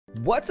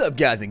What's up,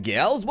 guys and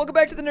gals? Welcome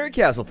back to the Nerd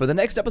Castle for the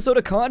next episode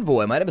of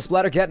Convoy. My name is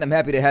Splattercat, and I'm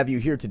happy to have you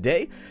here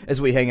today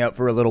as we hang out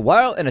for a little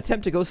while and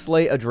attempt to go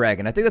slay a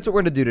dragon. I think that's what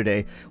we're going to do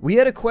today. We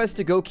had a quest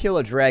to go kill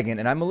a dragon,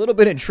 and I'm a little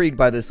bit intrigued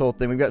by this whole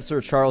thing. We've got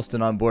Sir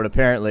Charleston on board,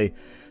 apparently.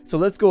 So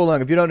let's go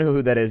along. If you don't know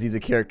who that is, he's a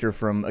character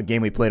from a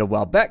game we played a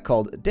while back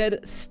called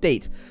Dead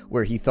State,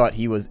 where he thought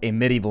he was a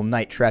medieval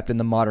knight trapped in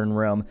the modern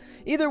realm.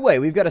 Either way,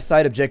 we've got a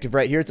side objective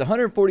right here. It's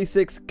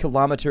 146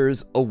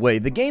 kilometers away.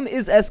 The game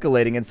is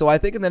escalating, and so I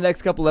think in the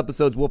next couple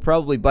episodes we'll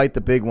probably bite the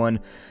big one.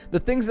 The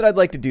things that I'd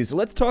like to do. So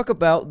let's talk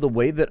about the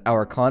way that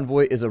our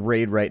convoy is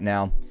arrayed right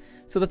now.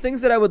 So the things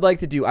that I would like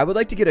to do, I would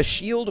like to get a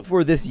shield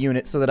for this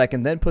unit so that I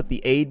can then put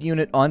the aid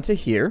unit onto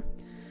here.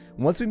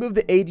 Once we move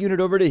the aid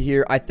unit over to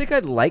here, I think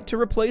I'd like to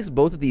replace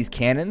both of these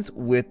cannons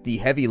with the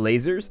heavy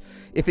lasers.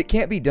 If it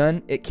can't be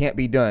done, it can't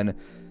be done.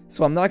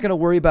 So I'm not going to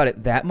worry about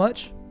it that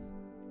much.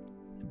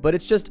 But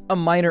it's just a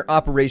minor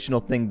operational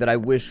thing that I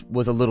wish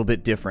was a little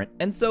bit different.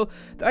 And so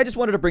I just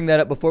wanted to bring that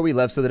up before we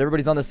left so that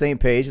everybody's on the same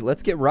page.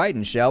 Let's get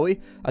riding, shall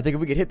we? I think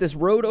if we could hit this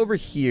road over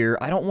here,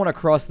 I don't want to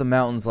cross the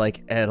mountains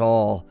like at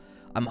all.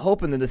 I'm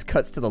hoping that this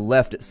cuts to the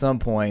left at some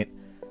point.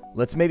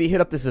 Let's maybe hit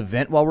up this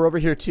event while we're over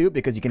here too,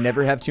 because you can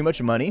never have too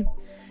much money.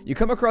 You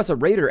come across a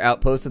raider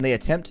outpost and they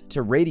attempt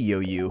to radio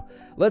you.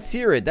 Let's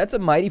hear it. That's a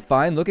mighty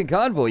fine looking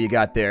convoy you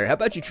got there. How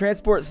about you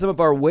transport some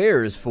of our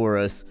wares for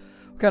us?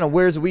 What kind of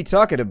wares are we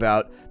talking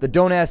about? The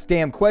don't ask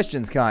damn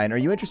questions kind. Are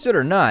you interested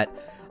or not?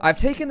 I've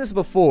taken this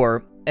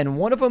before, and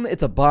one of them,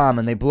 it's a bomb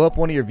and they blow up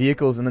one of your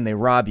vehicles and then they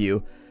rob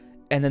you.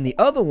 And then the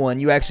other one,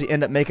 you actually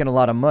end up making a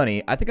lot of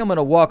money. I think I'm going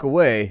to walk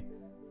away.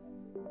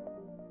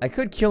 I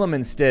could kill him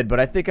instead, but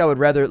I think I would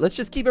rather... Let's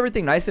just keep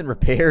everything nice and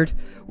repaired.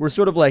 We're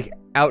sort of like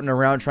out and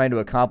around trying to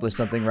accomplish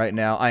something right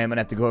now. I am going to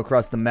have to go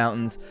across the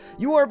mountains.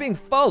 You are being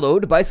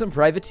followed by some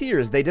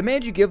privateers. They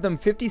demand you give them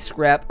 50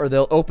 scrap or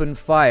they'll open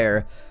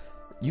fire.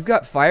 You've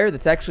got fire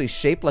that's actually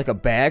shaped like a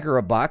bag or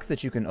a box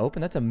that you can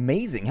open? That's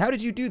amazing. How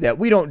did you do that?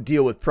 We don't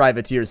deal with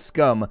privateer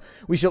scum.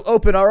 We shall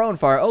open our own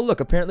fire. Oh,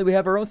 look, apparently we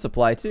have our own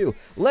supply too.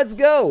 Let's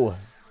go!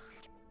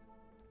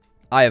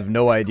 I have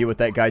no idea what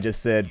that guy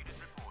just said.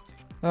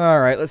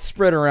 Alright, let's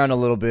spread around a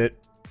little bit.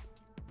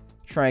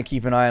 Try and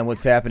keep an eye on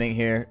what's happening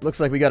here. Looks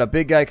like we got a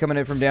big guy coming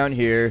in from down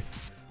here.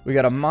 We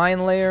got a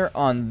mine layer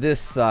on this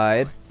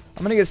side.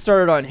 I'm going to get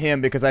started on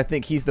him because I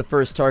think he's the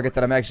first target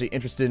that I'm actually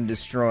interested in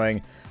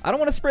destroying. I don't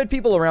want to spread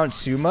people around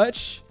too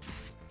much.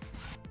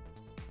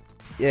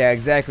 Yeah,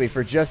 exactly,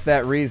 for just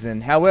that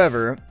reason.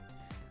 However,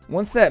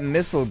 once that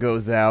missile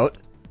goes out,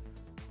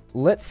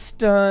 let's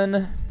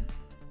stun...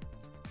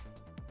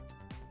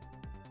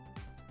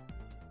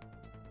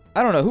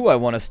 I don't know who I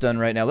want to stun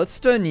right now. Let's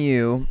stun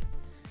you.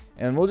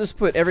 And we'll just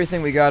put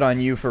everything we got on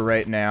you for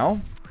right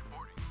now.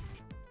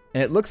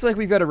 And it looks like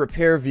we've got a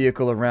repair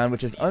vehicle around,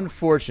 which is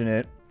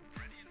unfortunate.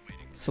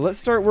 So let's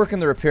start working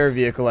the repair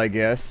vehicle, I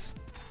guess.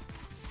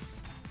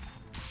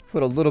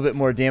 Put a little bit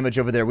more damage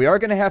over there. We are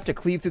going to have to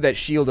cleave through that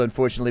shield,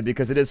 unfortunately,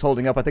 because it is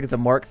holding up. I think it's a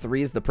Mark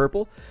III is the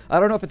purple. I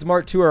don't know if it's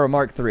Mark II or a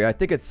Mark III. I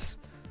think it's...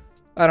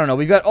 I don't know.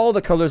 We've got all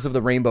the colors of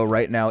the rainbow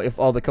right now, if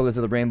all the colors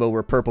of the rainbow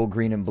were purple,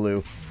 green, and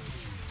blue.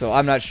 So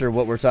I'm not sure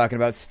what we're talking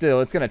about. Still,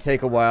 it's going to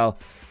take a while.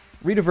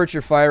 Redivert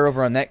your fire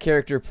over on that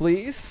character,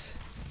 please.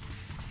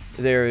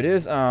 There it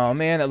is. Oh,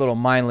 man, that little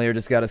mine layer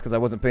just got us because I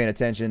wasn't paying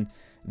attention.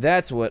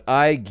 That's what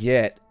I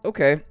get.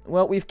 Okay,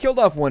 well, we've killed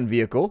off one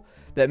vehicle.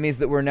 That means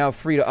that we're now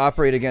free to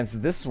operate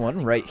against this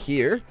one right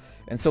here.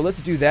 And so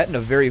let's do that in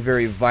a very,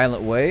 very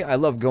violent way. I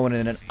love going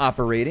in and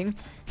operating.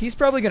 He's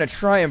probably going to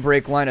try and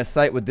break line of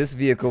sight with this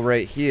vehicle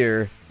right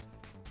here,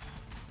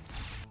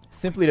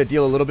 simply to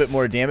deal a little bit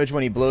more damage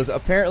when he blows.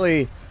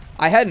 Apparently,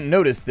 I hadn't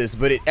noticed this,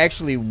 but it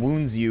actually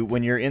wounds you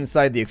when you're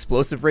inside the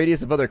explosive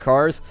radius of other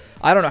cars.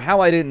 I don't know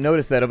how I didn't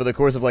notice that over the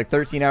course of like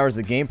 13 hours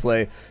of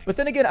gameplay. But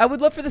then again, I would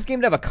love for this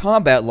game to have a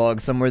combat log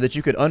somewhere that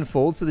you could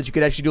unfold so that you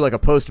could actually do like a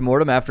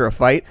post-mortem after a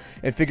fight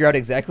and figure out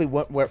exactly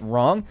what went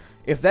wrong.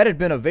 If that had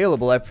been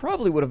available, I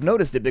probably would have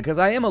noticed it because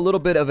I am a little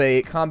bit of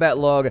a combat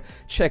log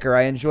checker.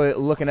 I enjoy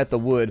looking at the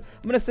wood.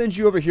 I'm going to send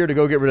you over here to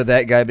go get rid of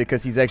that guy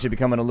because he's actually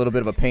becoming a little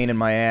bit of a pain in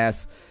my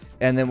ass.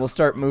 And then we'll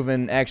start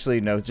moving...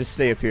 Actually, no, just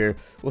stay up here.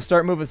 We'll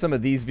start moving some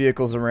of these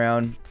vehicles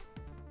around.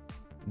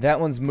 That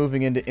one's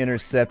moving into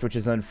intercept, which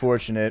is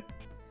unfortunate.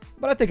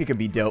 But I think it can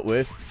be dealt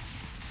with.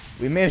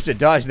 We managed to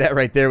dodge that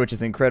right there, which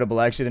is incredible.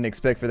 I actually didn't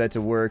expect for that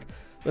to work.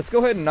 Let's go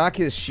ahead and knock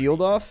his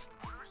shield off.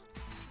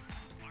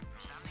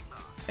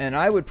 And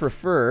I would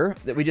prefer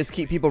that we just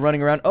keep people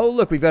running around. Oh,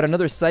 look, we've got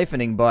another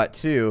siphoning bot,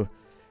 too.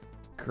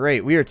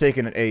 Great, we are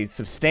taking a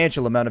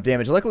substantial amount of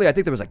damage. Luckily, I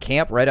think there was a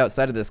camp right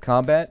outside of this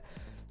combat.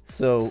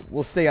 So,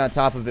 we'll stay on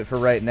top of it for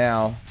right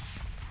now.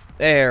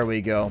 There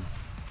we go.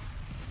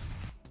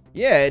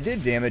 Yeah, it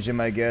did damage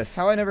him, I guess.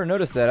 How I never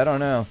noticed that, I don't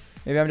know.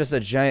 Maybe I'm just a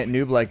giant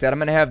noob like that. I'm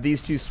going to have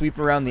these two sweep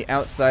around the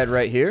outside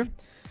right here.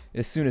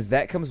 As soon as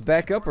that comes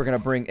back up, we're going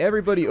to bring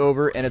everybody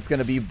over, and it's going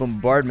to be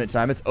bombardment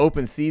time. It's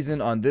open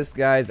season on this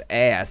guy's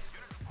ass.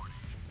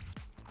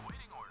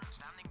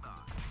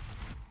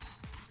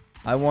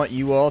 I want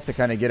you all to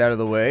kind of get out of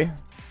the way.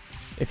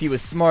 If he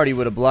was smart, he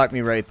would have blocked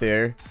me right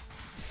there.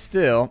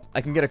 Still,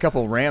 I can get a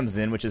couple rams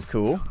in, which is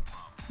cool.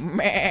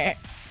 Meh.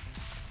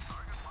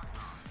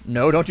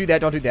 No, don't do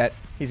that, don't do that.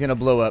 He's gonna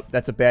blow up.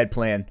 That's a bad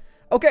plan.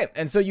 Okay,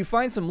 and so you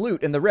find some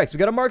loot in the wrecks. We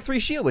got a Mark III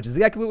shield, which is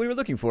exactly what we were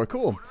looking for.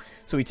 Cool.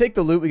 So we take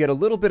the loot. We get a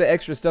little bit of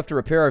extra stuff to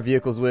repair our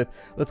vehicles with.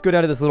 Let's go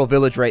down to this little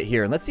village right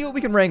here, and let's see what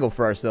we can wrangle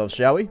for ourselves,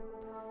 shall we?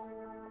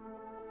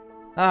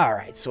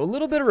 Alright, so a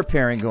little bit of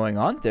repairing going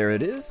on. There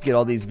it is. Get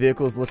all these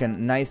vehicles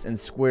looking nice and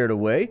squared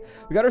away.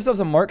 We got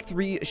ourselves a Mark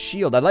III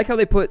shield. I like how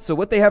they put, so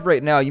what they have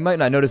right now, you might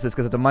not notice this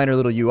because it's a minor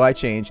little UI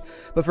change,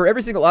 but for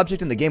every single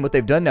object in the game, what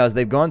they've done now is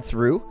they've gone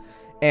through,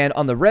 and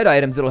on the red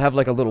items, it'll have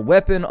like a little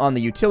weapon. On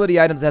the utility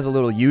items, it has a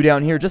little U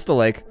down here just to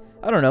like,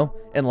 I don't know,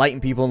 enlighten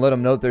people and let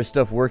them know that there's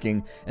stuff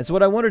working. And so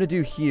what I wanted to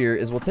do here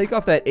is we'll take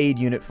off that aid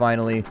unit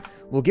finally.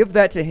 We'll give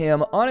that to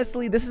him.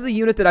 Honestly, this is a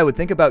unit that I would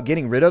think about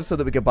getting rid of so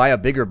that we could buy a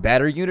bigger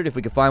battery unit if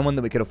we could find one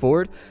that we could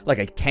afford. Like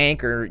a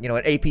tank or, you know,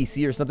 an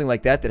APC or something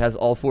like that that has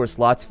all 4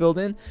 slots filled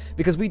in.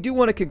 Because we do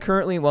want to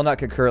concurrently, well not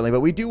concurrently, but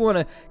we do want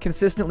to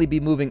consistently be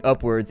moving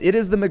upwards. It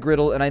is the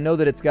McGriddle, and I know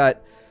that it's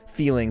got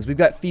feelings. We've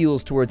got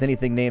feels towards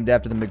anything named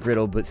after the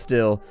McGriddle, but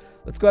still.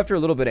 Let's go after a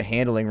little bit of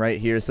handling right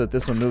here so that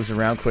this one moves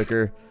around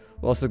quicker.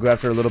 We'll also go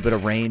after a little bit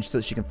of range so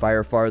that she can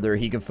fire farther, or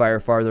he can fire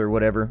farther, or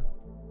whatever.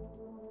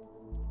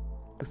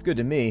 Looks good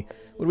to me.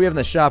 What do we have in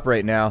the shop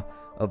right now?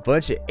 A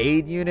bunch of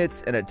aid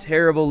units and a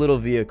terrible little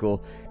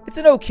vehicle. It's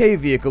an okay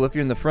vehicle if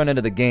you're in the front end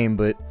of the game,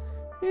 but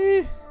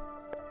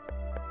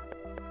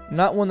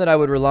not one that I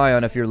would rely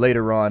on if you're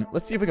later on.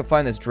 Let's see if we can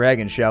find this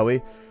dragon, shall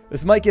we?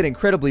 This might get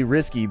incredibly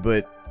risky,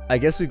 but I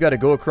guess we've got to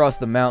go across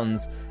the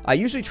mountains. I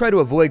usually try to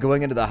avoid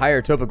going into the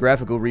higher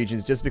topographical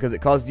regions just because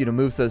it causes you to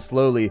move so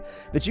slowly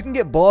that you can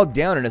get bogged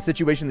down in a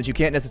situation that you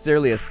can't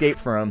necessarily escape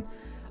from.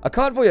 A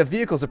convoy of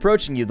vehicles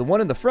approaching you. The one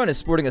in the front is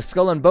sporting a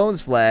Skull and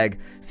Bones flag.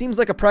 Seems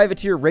like a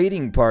privateer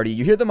raiding party.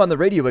 You hear them on the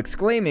radio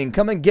exclaiming,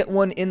 "Come and get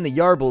one in the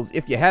yarbles,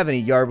 if you have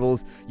any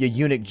yarbles, you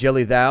eunuch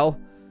jelly thou."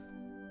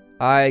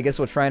 I guess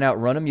we'll try and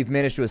outrun them. You've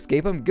managed to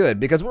escape them? Good,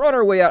 because we're on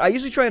our way out. I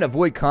usually try and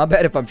avoid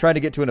combat if I'm trying to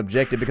get to an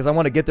objective because I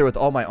want to get there with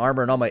all my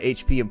armor and all my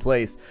HP in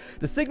place.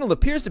 The signal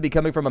appears to be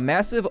coming from a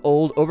massive,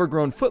 old,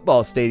 overgrown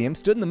football stadium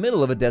stood in the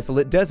middle of a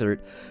desolate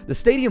desert. The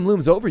stadium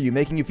looms over you,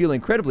 making you feel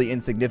incredibly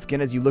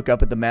insignificant as you look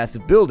up at the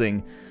massive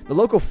building. The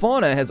local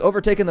fauna has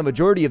overtaken the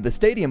majority of the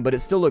stadium, but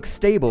it still looks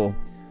stable.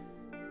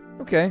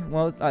 Okay,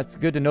 well, it's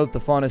good to know that the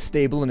fauna is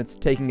stable and it's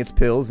taking its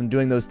pills and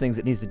doing those things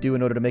it needs to do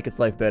in order to make its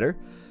life better.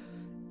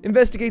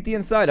 Investigate the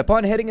inside.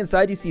 Upon heading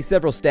inside, you see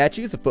several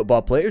statues of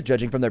football players.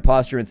 Judging from their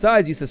posture and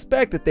size, you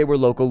suspect that they were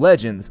local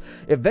legends.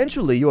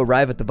 Eventually, you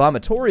arrive at the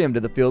vomitorium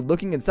to the field.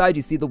 Looking inside,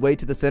 you see the way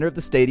to the center of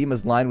the stadium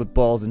is lined with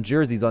balls and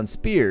jerseys on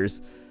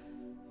spears.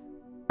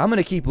 I'm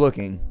gonna keep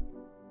looking.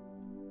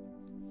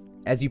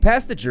 As you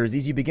pass the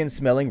jerseys, you begin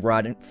smelling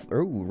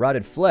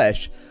rotted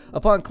flesh.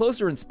 Upon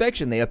closer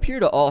inspection, they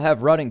appear to all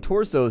have rotting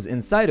torsos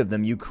inside of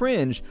them. You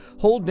cringe,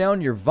 hold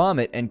down your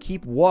vomit, and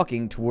keep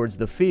walking towards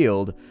the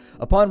field.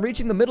 Upon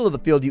reaching the middle of the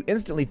field, you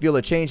instantly feel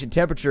a change in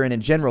temperature and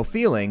in general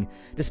feeling.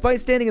 Despite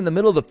standing in the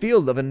middle of the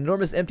field of an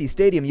enormous empty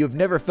stadium, you have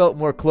never felt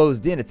more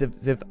closed in. It's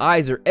as if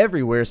eyes are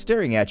everywhere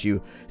staring at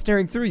you,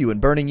 staring through you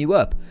and burning you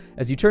up.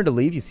 As you turn to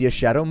leave, you see a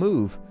shadow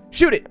move.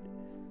 Shoot it!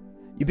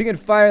 You begin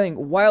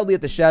firing wildly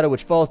at the shadow,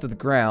 which falls to the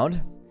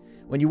ground.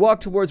 When you walk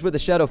towards where the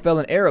shadow fell,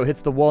 an arrow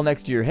hits the wall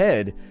next to your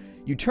head.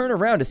 You turn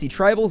around to see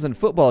tribals in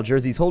football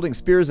jerseys holding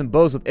spears and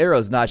bows with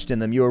arrows notched in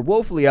them. You are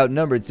woefully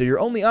outnumbered, so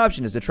your only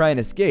option is to try and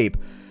escape.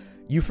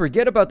 You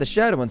forget about the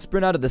shadow and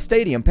sprint out of the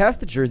stadium, past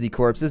the jersey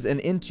corpses, and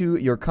into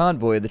your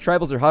convoy. The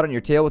tribals are hot on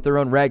your tail with their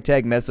own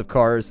ragtag mess of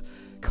cars.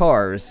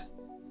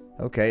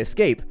 Okay,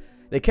 escape.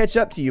 They catch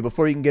up to you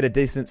before you can get a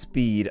decent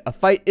speed. A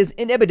fight is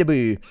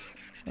inevitable.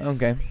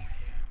 Okay.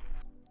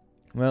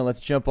 Well, let's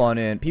jump on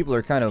in. People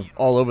are kind of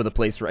all over the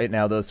place right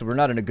now, though, so we're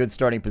not in a good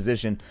starting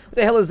position. What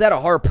the hell is that, a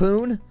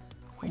harpoon?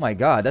 Oh my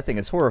god, that thing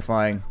is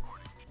horrifying.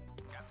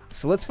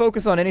 So let's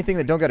focus on anything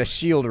that don't got a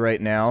shield right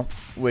now,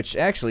 which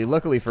actually,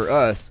 luckily for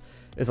us,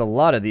 is a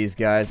lot of these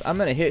guys. I'm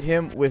going to hit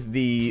him with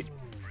the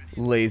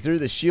laser.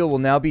 The shield will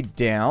now be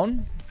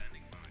down.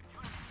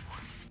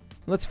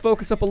 Let's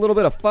focus up a little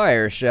bit of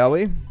fire, shall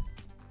we? I'm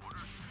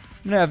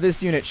going to have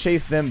this unit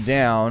chase them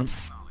down.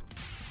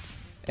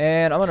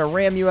 And I'm going to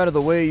ram you out of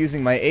the way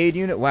using my aid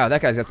unit. Wow,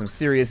 that guy's got some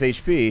serious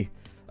HP.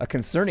 A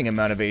concerning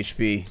amount of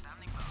HP.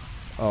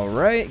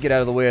 Alright, get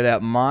out of the way of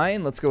that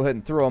mine. Let's go ahead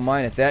and throw a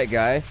mine at that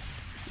guy.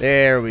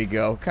 There we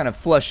go. Kind of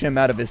flush him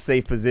out of his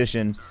safe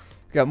position.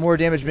 Got more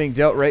damage being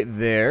dealt right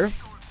there. I'm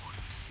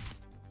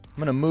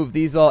going to move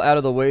these all out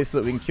of the way so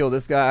that we can kill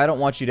this guy. I don't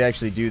want you to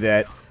actually do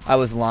that. I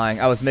was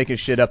lying. I was making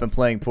shit up and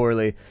playing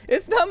poorly.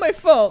 It's not my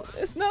fault.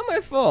 It's not my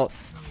fault.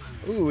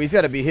 Ooh, he's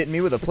got to be hitting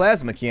me with a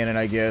plasma cannon,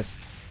 I guess.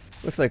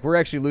 Looks like we're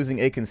actually losing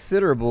a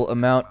considerable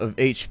amount of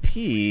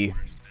HP.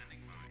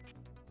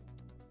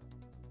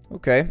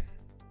 Okay.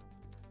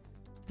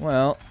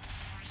 Well,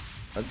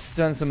 let's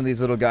stun some of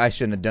these little guys. I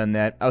shouldn't have done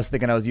that. I was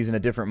thinking I was using a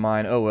different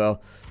mine. Oh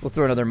well. We'll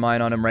throw another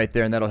mine on him right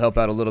there, and that'll help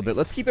out a little bit.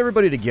 Let's keep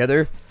everybody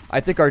together. I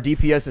think our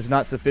DPS is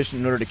not sufficient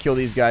in order to kill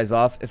these guys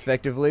off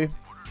effectively.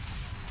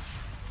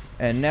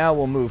 And now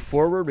we'll move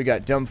forward. We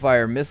got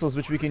dumbfire missiles,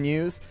 which we can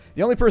use.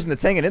 The only person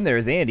that's hanging in there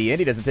is Andy.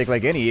 Andy doesn't take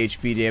like any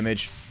HP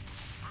damage.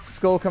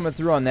 Skull coming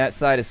through on that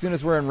side. As soon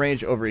as we're in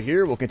range over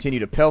here, we'll continue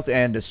to pelt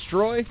and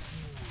destroy.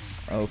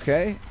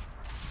 Okay.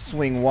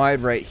 Swing wide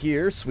right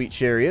here. Sweet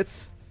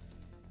chariots.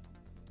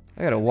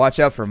 I gotta watch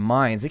out for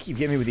mines. They keep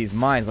getting me with these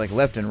mines like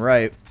left and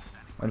right.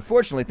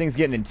 Unfortunately, things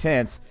getting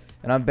intense,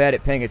 and I'm bad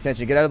at paying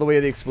attention. Get out of the way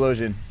of the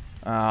explosion.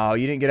 Oh,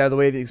 you didn't get out of the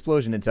way of the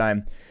explosion in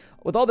time.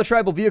 With all the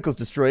tribal vehicles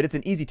destroyed, it's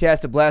an easy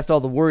task to blast all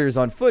the warriors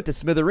on foot to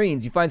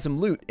smithereens. You find some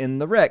loot in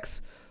the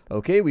wrecks.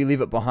 Okay, we leave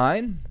it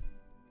behind.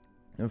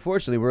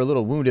 Unfortunately, we're a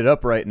little wounded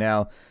up right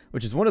now,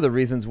 which is one of the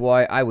reasons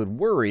why I would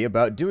worry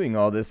about doing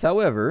all this.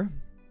 However,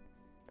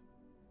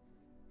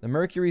 the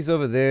Mercury's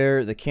over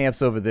there, the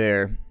camp's over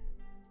there.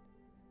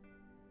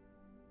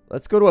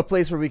 Let's go to a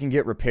place where we can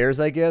get repairs,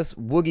 I guess.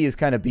 Woogie is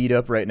kind of beat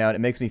up right now, and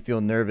it makes me feel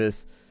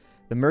nervous.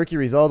 The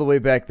Mercury's all the way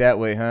back that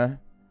way, huh?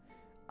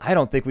 I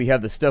don't think we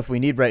have the stuff we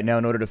need right now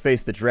in order to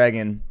face the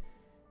dragon.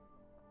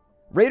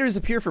 Raiders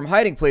appear from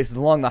hiding places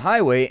along the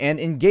highway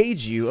and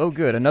engage you. Oh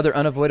good, another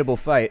unavoidable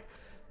fight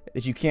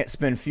that you can't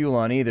spend fuel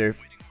on either.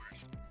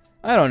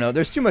 I don't know,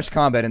 there's too much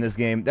combat in this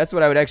game. That's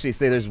what I would actually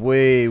say. There's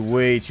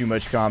way too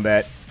much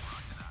combat.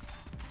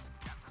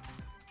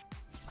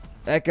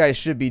 That guy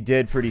should be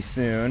dead pretty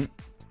soon.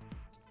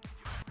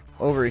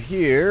 Over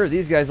here,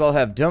 these guys all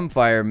have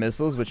dumbfire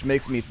missiles, which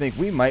makes me think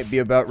we might be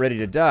about ready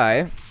to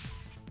die.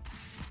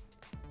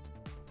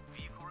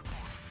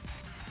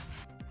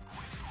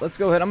 Let's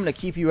go ahead. I'm going to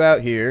keep you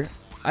out here.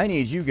 I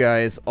need you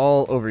guys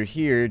all over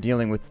here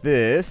dealing with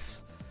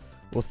this.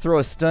 We'll throw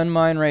a stun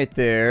mine right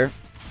there.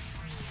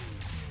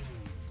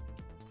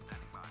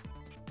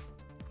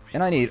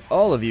 And I need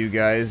all of you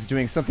guys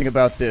doing something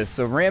about this.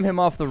 So ram him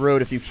off the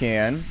road if you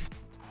can.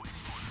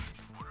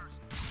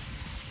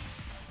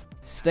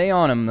 Stay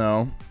on him,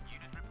 though.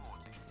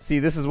 See,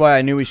 this is why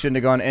I knew we shouldn't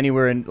have gone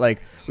anywhere, and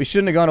like, we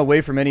shouldn't have gone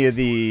away from any of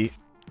the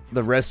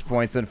rest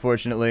points,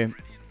 unfortunately.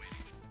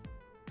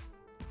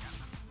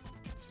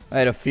 I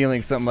had a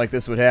feeling something like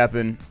this would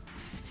happen.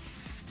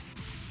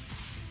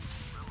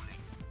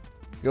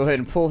 Go ahead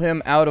and pull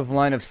him out of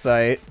line of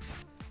sight.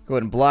 Go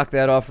ahead and block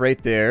that off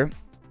right there. I'm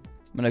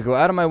going to go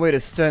out of my way to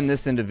stun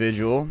this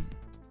individual.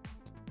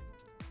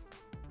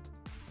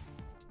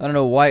 I don't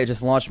know why it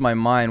just launched my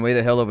mine way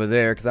the hell over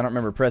there, because I don't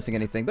remember pressing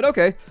anything. But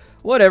okay,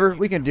 whatever.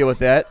 We can deal with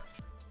that.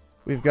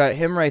 We've got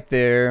him right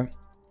there.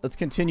 Let's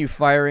continue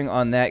firing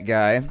on that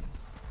guy.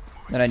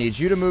 And I need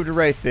you to move to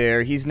right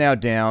there. He's now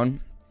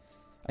down.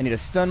 I need a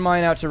stun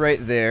mine out to right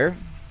there.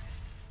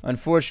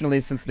 Unfortunately,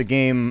 since the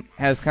game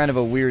has kind of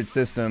a weird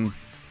system,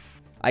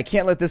 I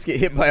can't let this get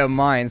hit by a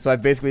mine, so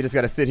I've basically just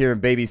got to sit here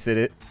and babysit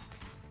it.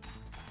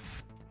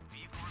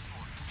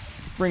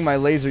 Let's bring my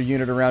laser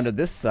unit around to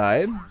this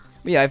side.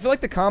 But yeah, I feel like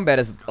the combat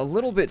is a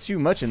little bit too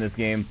much in this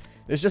game.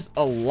 There's just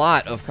a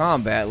lot of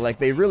combat. Like,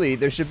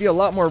 there should be a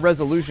lot more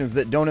resolutions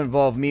that don't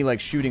involve me, like,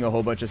 shooting a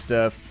whole bunch of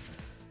stuff.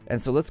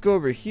 And so let's go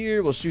over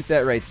here. We'll shoot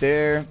that right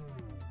there.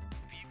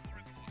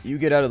 You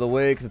get out of the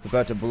way because it's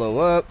about to blow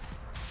up.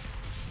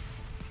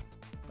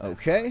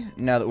 Okay,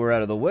 now that we're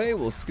out of the way,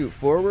 we'll scoot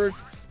forward.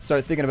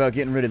 Start thinking about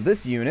getting rid of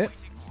this unit.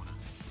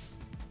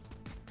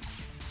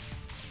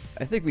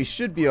 I think we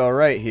should be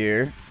alright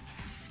here.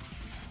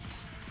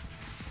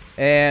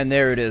 And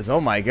there it is.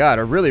 Oh my god,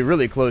 a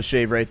really close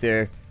shave right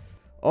there.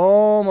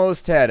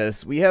 Almost had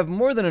us. We have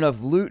more than enough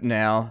loot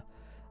now.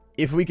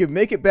 If we could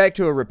make it back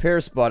to a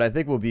repair spot, I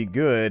think we'll be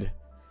good.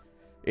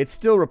 It's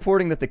still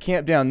reporting that the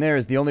camp down there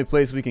is the only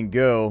place we can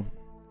go.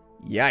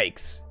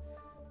 Yikes.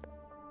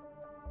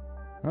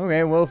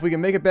 Okay, well, if we can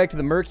make it back to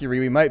the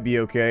Mercury, we might be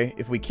okay.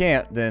 If we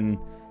can't, then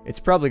it's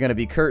probably going to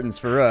be curtains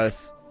for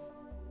us.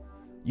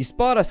 You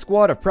spot a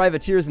squad of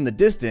privateers in the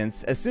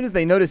distance. As soon as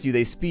they notice you,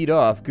 they speed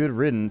off. Good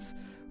riddance.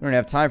 We don't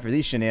have time for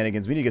these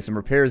shenanigans. We need to get some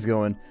repairs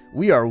going.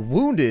 We are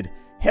wounded.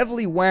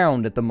 Heavily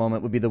wound at the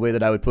moment would be the way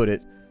that I would put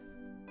it.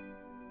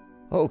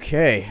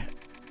 Okay.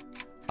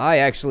 I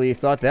actually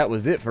thought that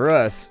was it for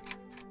us.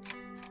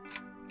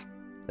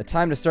 The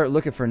time to start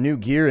looking for new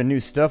gear and new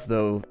stuff,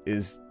 though,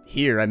 is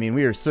here. I mean,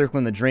 we are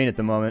circling the drain at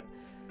the moment.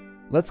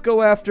 Let's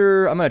go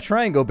after... I'm going to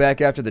try and go back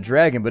after the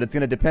dragon, but it's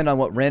going to depend on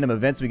what random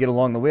events we get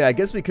along the way. I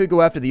guess we could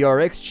go after the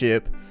RX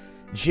chip.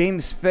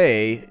 James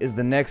Fay is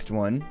the next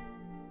one.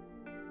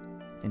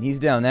 And he's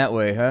down that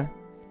way, huh?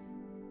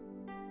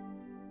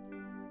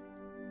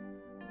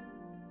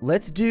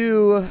 Let's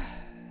do...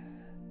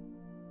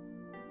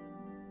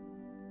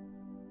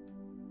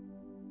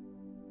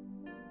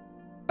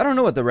 I don't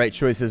know what the right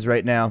choice is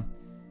right now.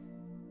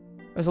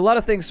 There's a lot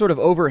of things sort of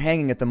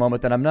overhanging at the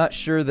moment that I'm not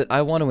sure that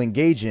I want to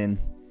engage in.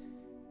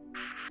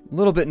 A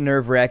little bit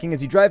nerve-wracking.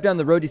 As you drive down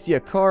the road, you see a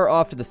car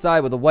off to the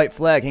side with a white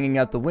flag hanging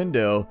out the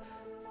window.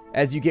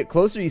 As you get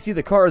closer, you see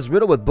the car is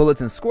riddled with bullets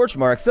and scorch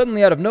marks.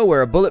 Suddenly, out of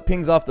nowhere, a bullet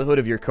pings off the hood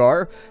of your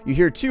car. You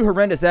hear two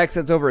horrendous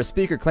accents over a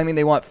speaker claiming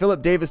they want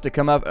Philip Davis to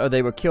come up or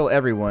they will kill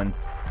everyone.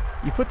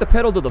 You put the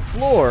pedal to the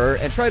floor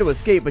and try to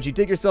escape, but you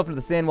dig yourself into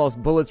the sand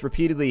whilst bullets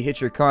repeatedly hit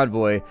your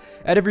convoy.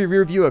 At every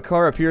rear view, a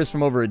car appears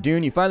from over a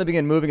dune. You finally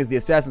begin moving as the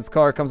assassin's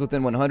car comes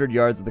within 100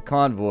 yards of the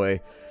convoy.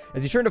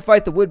 As you turn to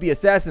fight the would-be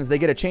assassins, they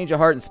get a change of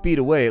heart and speed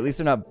away. At least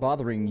they're not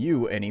bothering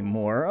you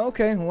anymore.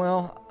 Okay,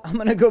 well, I'm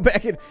gonna go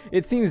back and...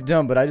 It seems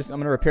dumb, but I'm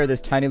gonna repair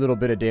this tiny little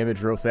bit of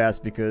damage real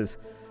fast because...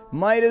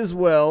 Might as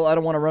well. I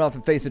don't want to run off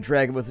and face a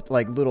dragon with,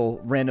 like,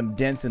 little random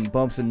dents and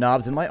bumps and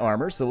knobs in my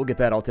armor, so we'll get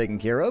that all taken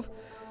care of.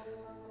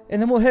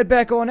 And then we'll head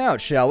back on out,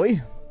 shall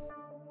we?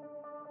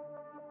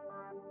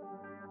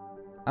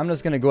 I'm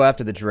just going to go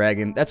after the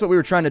dragon. That's what we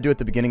were trying to do at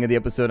the beginning of the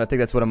episode, and I think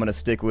that's what I'm going to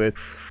stick with.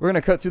 We're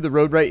going to cut through the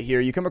road right here.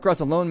 You come across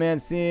a lone man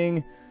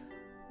seeing...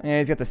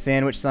 he's got the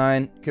sandwich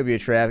sign. Could be a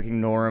traffic.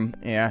 Ignore him.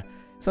 Yeah.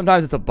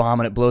 Sometimes it's a bomb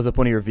and it blows up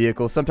one of your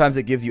vehicles. Sometimes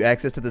it gives you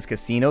access to this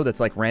casino that's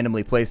like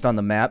randomly placed on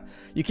the map.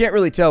 You can't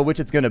really tell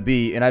which it's going to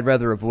be, and I'd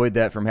rather avoid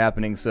that from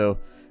happening, so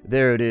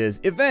there it is.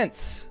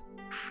 Events!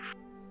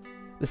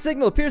 The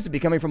signal appears to be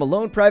coming from a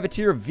lone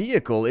privateer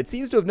vehicle. It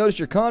seems to have noticed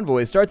your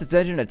convoy, starts its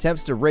engine, and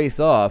attempts to race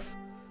off.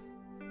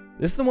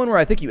 This is the one where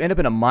I think you end up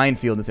in a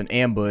minefield and it's an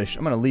ambush.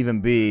 I'm going to leave him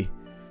be.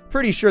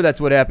 Pretty sure that's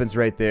what happens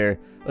right there.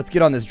 Let's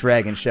get on this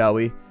dragon, shall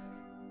we?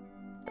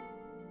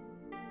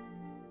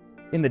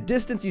 In the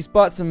distance, you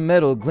spot some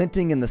metal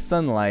glinting in the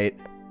sunlight.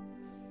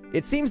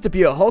 It seems to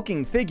be a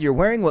hulking figure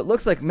wearing what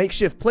looks like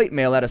makeshift plate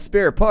mail out of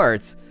spare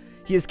parts.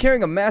 He is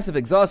carrying a massive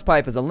exhaust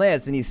pipe as a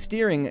lance, and he's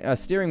steering a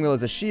steering wheel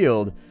as a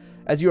shield.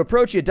 As you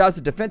approach, he adopts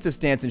a defensive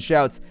stance and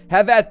shouts,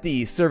 "Have at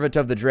thee, servant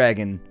of the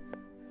dragon."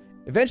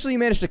 Eventually, you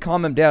manage to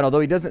calm him down, although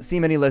he doesn't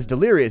seem any less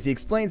delirious. He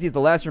explains he's the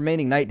last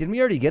remaining knight. Didn't we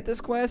already get this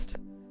quest?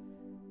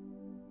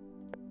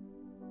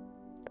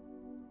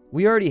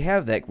 We already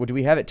have that. Do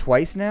we have it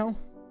twice now?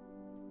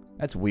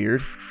 That's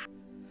weird.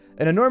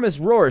 An enormous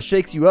roar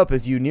shakes you up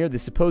as you near the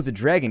supposed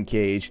dragon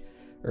cage,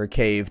 or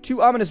cave.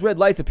 Two ominous red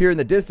lights appear in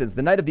the distance.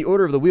 The Knight of the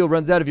Order of the Wheel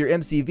runs out of your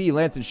MCV,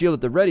 lance and shield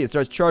at the ready, and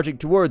starts charging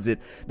towards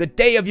it. The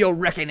day of your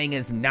reckoning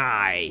is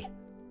nigh.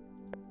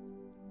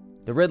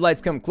 The red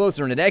lights come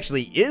closer, and it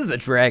actually is a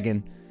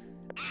dragon.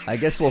 I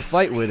guess we'll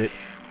fight with it.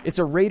 It's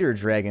a raider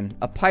dragon,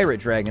 a pirate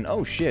dragon.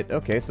 Oh shit,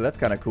 okay, so that's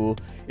kind of cool.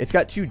 It's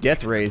got 2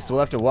 death rays, so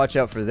we'll have to watch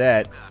out for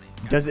that.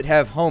 Does it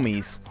have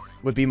homies?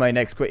 Would be my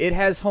next question. It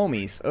has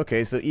homies.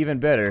 Okay, so even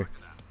better.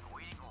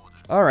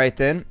 Alright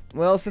then.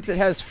 Well, since it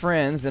has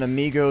friends and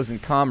amigos and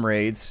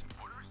comrades,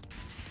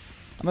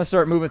 I'm gonna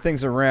start moving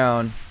things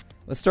around.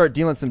 Let's start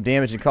dealing some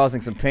damage and causing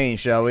some pain,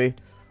 shall we?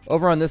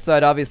 Over on this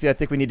side, obviously, I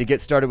think we need to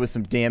get started with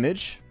some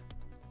damage.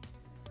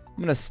 I'm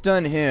gonna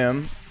stun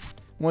him.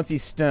 Once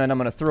he's stunned, I'm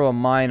gonna throw a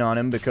mine on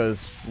him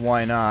because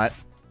why not?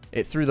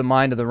 It threw the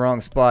mine to the wrong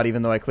spot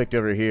even though I clicked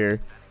over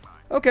here.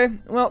 Okay,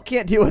 well,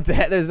 can't deal with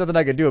that. There's nothing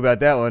I can do about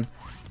that one.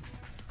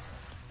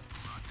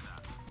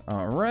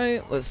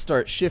 Alright, let's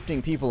start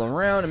shifting people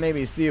around and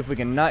maybe see if we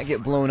can not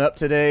get blown up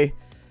today.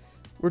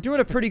 We're doing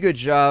a pretty good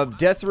job.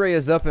 Death Ray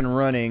is up and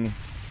running.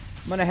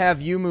 I'm going to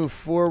have you move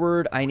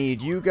forward. I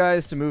need you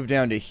guys to move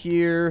down to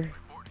here.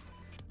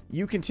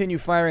 You continue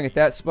firing at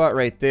that spot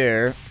right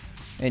there.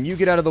 And you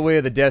get out of the way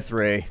of the Death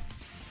Ray.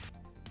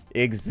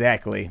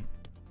 Exactly.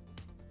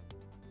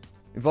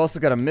 We've also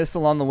got a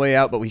missile on the way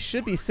out, but we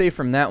should be safe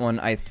from that one,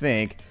 I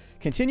think.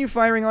 Continue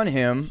firing on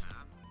him.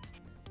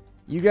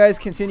 You guys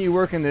continue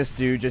working this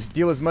dude. Just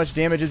deal as much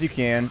damage as you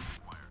can.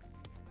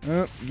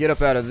 Oh, get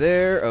up out of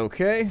there.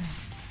 Okay.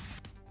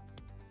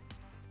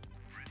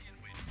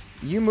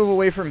 You move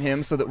away from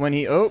him so that when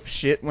he... Oh,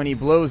 shit. When he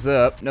blows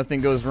up, nothing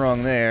goes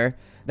wrong there.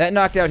 That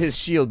knocked out his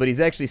shield, but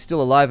he's actually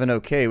still alive and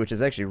okay, which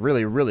is actually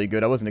really, really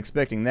good. I wasn't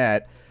expecting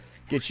that.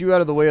 Get you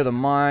out of the way of the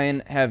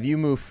mine. Have you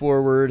move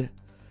forward.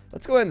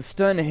 Let's go ahead and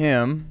stun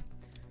him.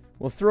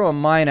 We'll throw a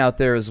mine out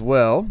there as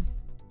well.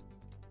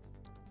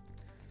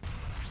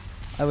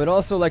 I would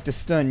also like to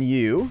stun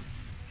you.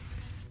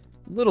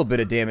 A little bit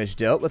of damage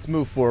dealt. Let's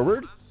move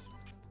forward.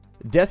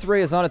 Death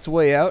Ray is on its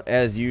way out,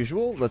 as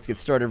usual. Let's get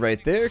started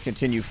right there.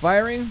 Continue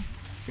firing.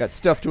 Got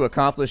stuff to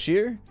accomplish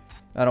here.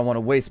 I don't want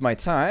to waste my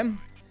time.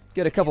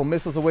 Get a couple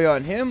missiles away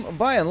on him.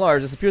 By and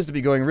large, this appears to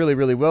be going really,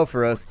 really well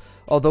for us.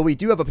 Although we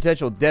do have a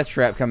potential death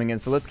trap coming in,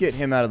 so let's get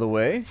him out of the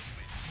way.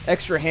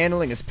 Extra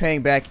handling is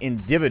paying back in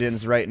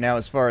dividends right now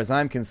as far as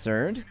I'm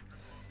concerned.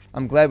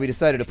 I'm glad we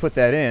decided to put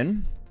that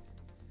in.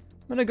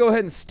 I'm going to go ahead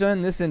and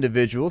stun this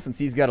individual since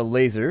he's got a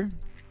laser.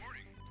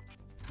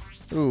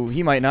 Ooh,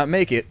 he might not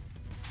make it.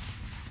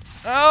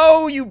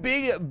 Oh, you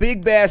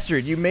big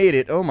bastard. You made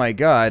it. Oh my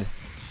god.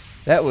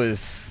 That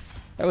was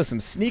some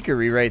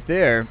sneakery right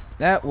there.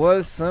 That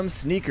was some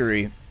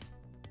sneakery.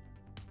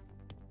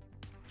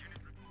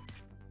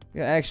 We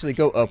gotta actually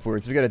go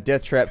upwards. We got a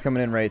death trap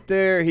coming in right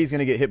there. He's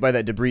gonna get hit by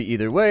that debris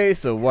either way,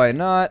 so why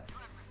not?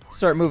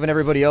 Start moving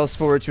everybody else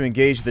forward to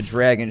engage the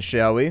dragon,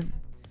 shall we? I'm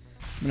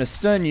gonna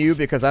stun you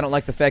because I don't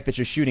like the fact that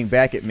you're shooting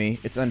back at me.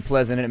 It's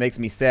unpleasant and it makes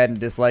me sad and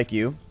dislike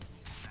you.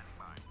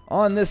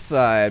 On this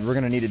side, we're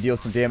gonna need to deal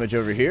some damage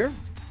over here.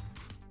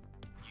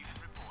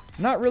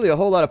 Not really a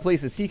whole lot of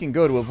places he can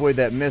go to avoid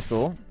that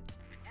missile.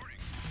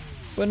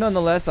 But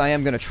nonetheless, I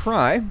am gonna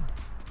try.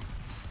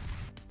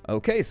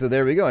 Okay, so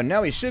there we go. And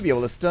now we should be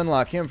able to stun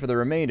lock him for the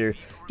remainder.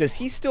 Does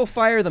he still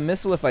fire the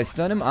missile if I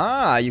stun him?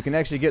 Ah, you can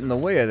actually get in the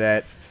way of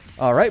that.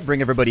 Alright, bring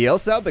everybody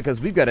else out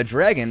because we've got a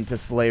dragon to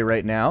slay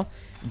right now.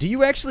 Do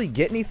you actually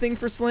get anything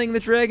for slaying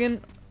the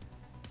dragon?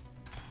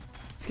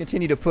 Let's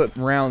continue to put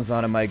rounds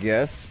on him, I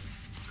guess.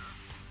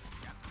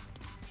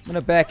 I'm going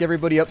to back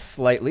everybody up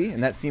slightly,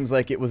 and that seems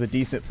like it was a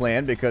decent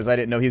plan because I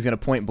didn't know he was going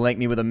to point blank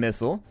me with a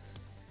missile.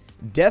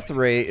 Death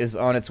Ray is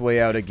on its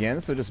way out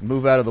again, so just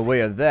move out of the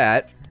way of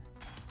that.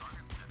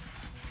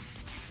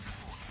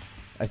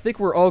 I think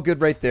we're all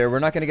good right there. We're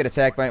not going to get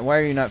attacked by it. Why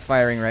are you not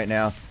firing right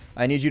now?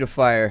 I need you to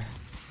fire.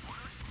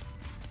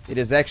 It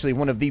is actually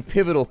one of the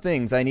pivotal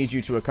things I need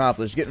you to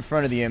accomplish. Get in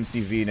front of the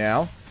MCV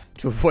now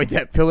to avoid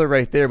that pillar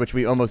right there, which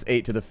we almost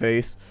ate to the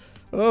face.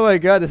 Oh my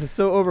god, this is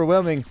so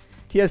overwhelming.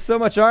 He has so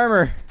much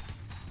armor.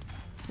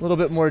 A little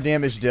bit more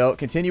damage dealt.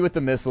 Continue with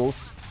the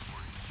missiles.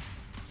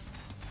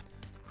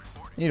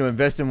 Need to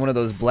invest in one of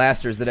those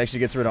blasters that actually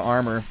gets rid of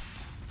armor.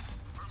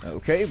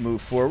 Okay,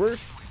 move forward.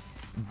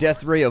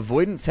 Death Ray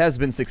Avoidance has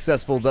been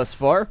successful thus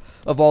far.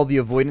 Of all the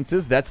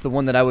avoidances, that's the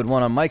one that I would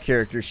want on my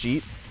character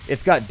sheet.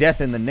 It's got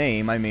death in the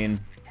name, I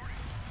mean.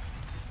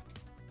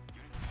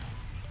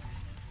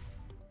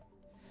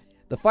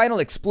 The final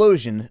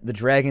explosion, the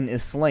dragon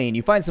is slain.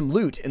 You find some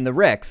loot in the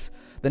wrecks.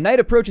 The knight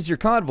approaches your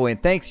convoy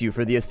and thanks you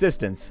for the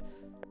assistance.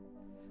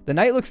 The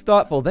knight looks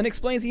thoughtful, then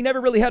explains he never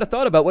really had a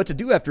thought about what to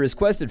do after his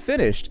quest had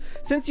finished.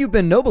 Since you've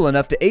been noble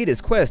enough to aid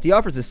his quest, he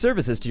offers his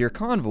services to your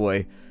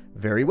convoy.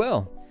 Very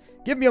well.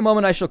 Give me a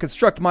moment, I shall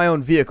construct my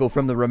own vehicle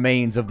from the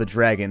remains of the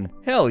dragon.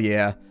 Hell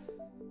yeah.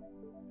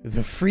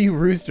 The free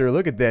rooster,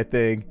 look at that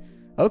thing.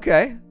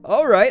 Okay,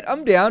 alright,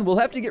 I'm down. We'll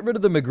have to get rid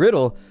of the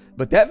McGriddle,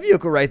 but that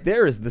vehicle right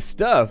there is the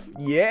stuff.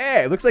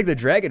 Yeah, it looks like the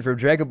dragon from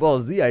Dragon Ball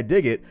Z, I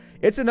dig it.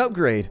 It's an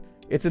upgrade.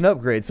 It's an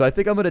upgrade, so I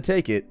think I'm gonna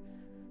take it.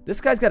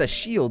 This guy's got a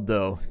shield,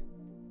 though.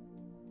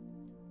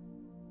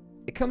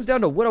 It comes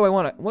down to what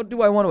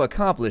do I want to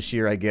accomplish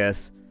here, I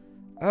guess.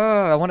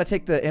 I want to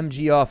take the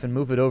MG off and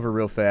move it over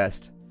real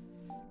fast.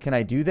 Can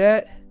I do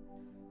that?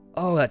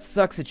 Oh, that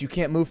sucks that you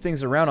can't move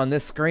things around on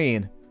this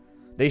screen.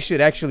 They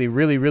should actually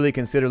really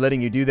consider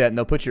letting you do that, and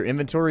they'll put your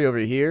inventory over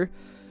here.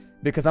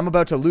 Because I'm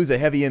about to lose a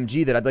heavy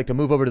MG that I'd like to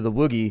move over to the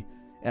Woogie.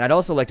 And I'd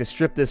also like to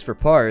strip this for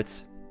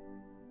parts.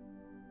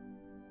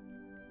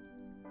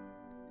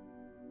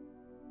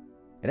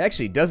 It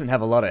actually doesn't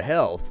have a lot of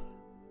health.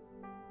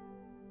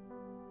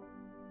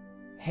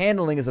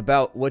 Handling is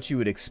about what you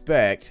would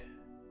expect.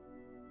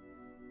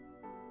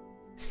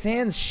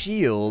 Sans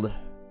shield.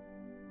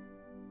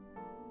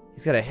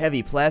 He's got a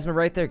heavy plasma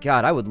right there.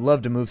 God, I would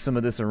love to move some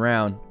of this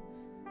around.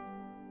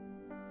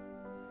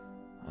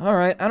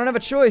 Alright, I don't have a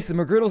choice. The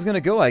McGriddle's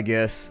gonna go, I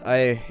guess.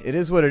 It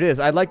is what it is.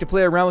 I'd like to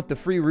play around with the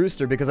free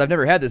rooster because I've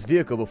never had this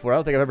vehicle before. I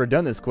don't think I've ever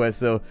done this quest,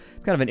 so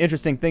it's kind of an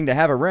interesting thing to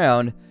have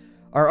around.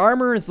 Our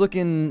armor is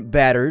looking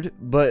battered,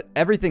 but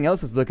everything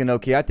else is looking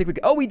okay. I think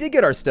we did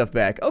get our stuff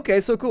back. Okay,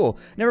 so cool.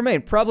 Never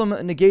mind. Problem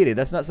negated.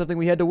 That's not something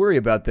we had to worry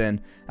about then.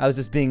 I was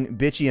just being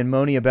bitchy and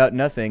moany about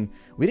nothing.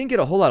 We didn't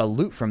get a whole lot of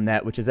loot from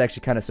that, which is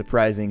actually kind of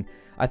surprising.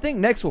 I think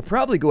next we'll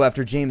probably go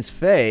after James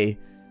Fay.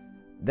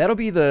 That'll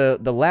be the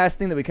last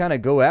thing that we kind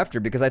of go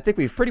after because I think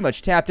we've pretty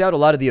much tapped out a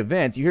lot of the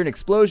events. You hear an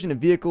explosion and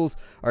vehicles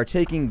are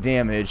taking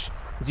damage.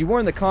 As you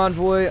warn the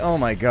convoy, oh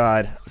my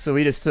god. So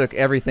we just took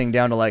everything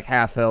down to like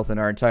half health in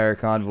our entire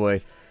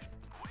convoy.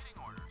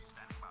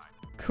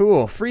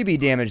 Cool, freebie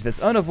damage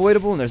that's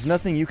unavoidable and there's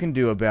nothing you can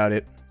do about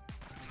it.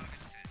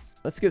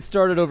 Let's get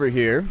started over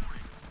here.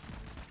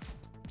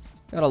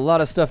 Got a lot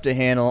of stuff to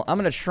handle. I'm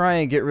going to try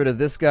and get rid of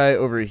this guy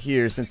over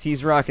here since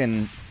he's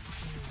rocking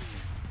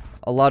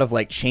a lot of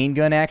like chain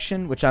gun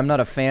action, which I'm not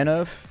a fan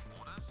of.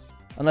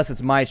 Unless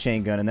it's my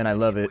chain gun and then I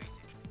love it.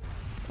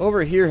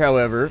 Over here,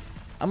 however,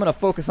 I'm going to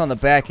focus on the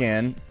back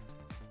end.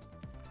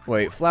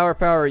 Wait, Flower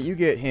Power, you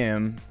get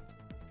him.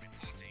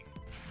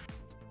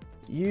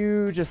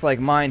 You just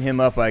like mine him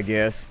up, I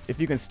guess. If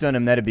you can stun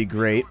him, that'd be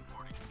great.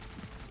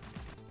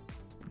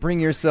 Bring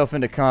yourself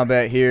into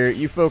combat here.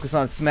 You focus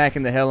on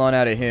smacking the hell on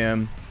out of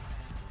him.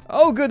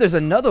 Oh, good, there's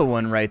another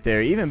one right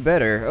there. Even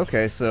better.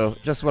 Okay, so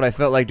just what I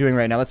felt like doing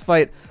right now. Let's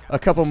fight a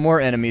couple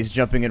more enemies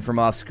jumping in from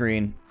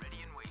off-screen.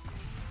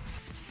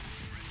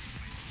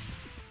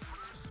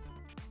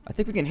 I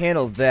think we can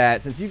handle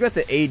that. Since you've got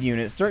the aid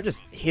unit, start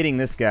just hitting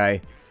this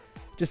guy.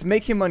 Just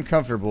make him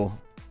uncomfortable.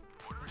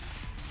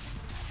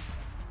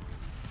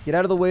 Get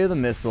out of the way of the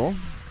missile.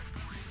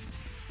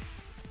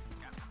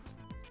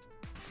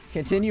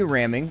 Continue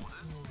ramming.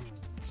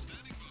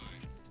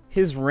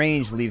 His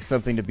range leaves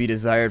something to be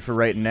desired for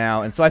right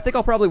now, and so I think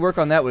I'll probably work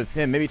on that with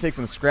him. Maybe take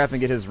some scrap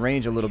and get his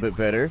range a little bit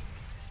better.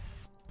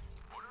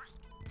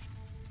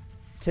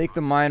 Take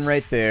the mine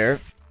right there.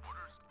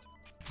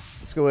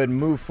 Let's go ahead and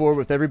move forward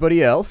with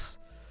everybody else.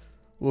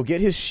 We'll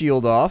get his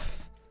shield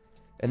off,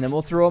 and then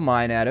we'll throw a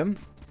mine at him.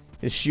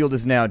 His shield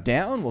is now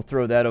down. We'll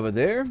throw that over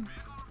there.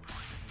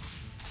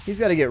 He's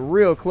got to get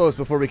real close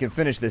before we can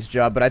finish this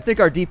job, but I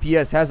think our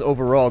DPS has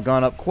overall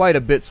gone up quite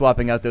a bit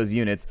swapping out those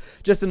units.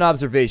 Just an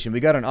observation. We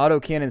got an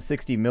autocannon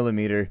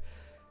 60mm.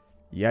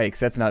 Yikes,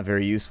 that's not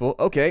very useful.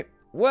 Okay,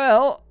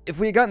 well, if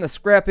we had gotten the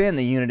scrap and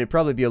the unit, it'd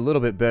probably be a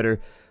little bit better.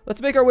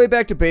 Let's make our way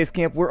back to base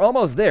camp. We're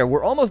almost there.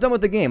 We're almost done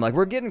with the game. Like,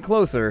 we're getting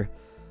closer.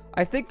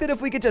 I think that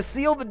if we could just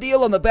seal the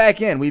deal on the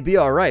back end, we'd be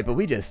alright, but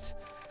we just...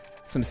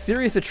 Some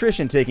serious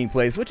attrition taking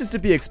place, which is to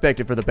be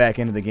expected for the back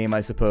end of the game,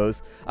 I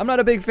suppose. I'm not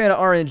a big fan of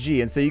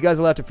RNG, and so you guys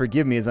will have to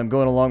forgive me as I'm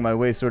going along my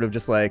way, sort of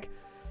just like...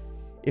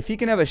 If he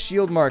can have a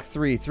shield mark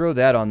 3, throw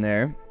that on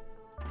there.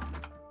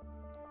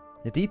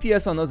 The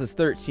DPS on those is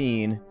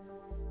 13.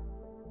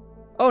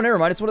 Oh, never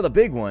mind, it's one of the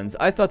big ones.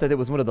 I thought that it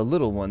was one of the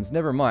little ones.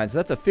 Never mind, so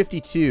that's a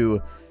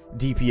 52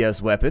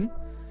 DPS weapon.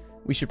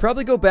 We should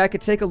probably go back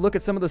and take a look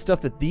at some of the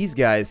stuff that these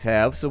guys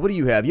have. So what do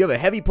you have? You have a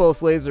heavy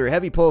pulse laser,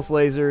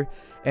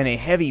 and a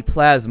heavy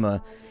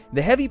plasma.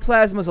 The heavy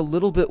plasma is a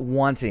little bit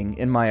wanting,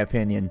 in my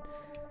opinion.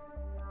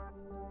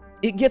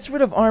 It gets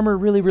rid of armor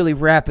really, really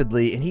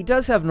rapidly, and he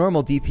does have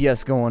normal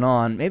DPS going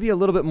on. Maybe a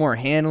little bit more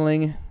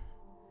handling.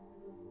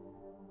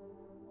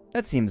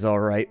 That seems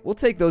alright. We'll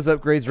take those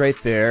upgrades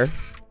right there.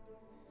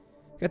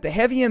 Got the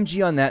heavy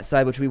MG on that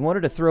side, which we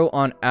wanted to throw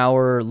on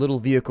our little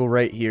vehicle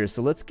right here.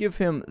 So let's give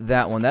him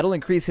that one. That'll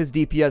increase his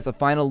DPS a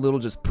final little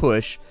just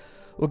push.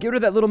 We'll get rid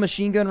of that little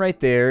machine gun right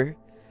there.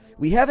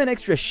 We have an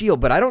extra shield,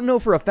 but I don't know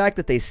for a fact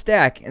that they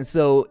stack. And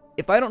so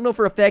if I don't know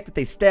for a fact that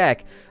they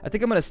stack, I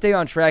think I'm going to stay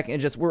on track and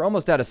just... We're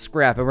almost out of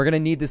scrap, and we're going to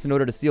need this in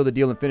order to seal the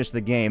deal and finish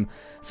the game.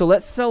 So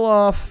let's sell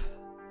off...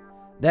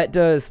 That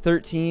does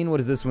 13. What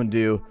does this one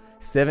do?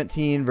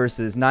 17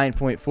 versus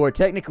 9.4.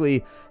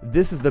 Technically,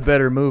 this is the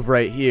better move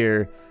right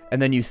here.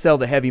 And then you sell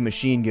the heavy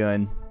machine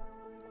gun.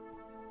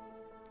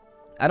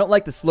 I don't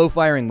like the slow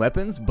firing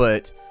weapons,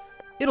 but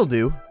it'll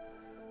do.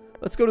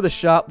 Let's go to the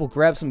shop. We'll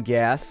grab some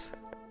gas.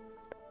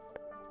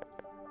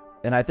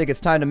 And I think it's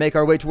time to make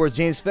our way towards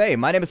James Fay.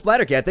 My name is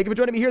Splattercat. Thank you for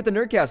joining me here at the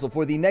Nerd Castle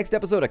for the next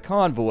episode of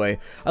Convoy.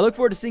 I look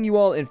forward to seeing you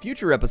all in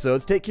future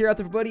episodes. Take care out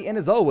there, everybody. And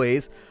as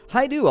always,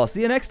 hi-do. I'll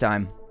see you next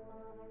time.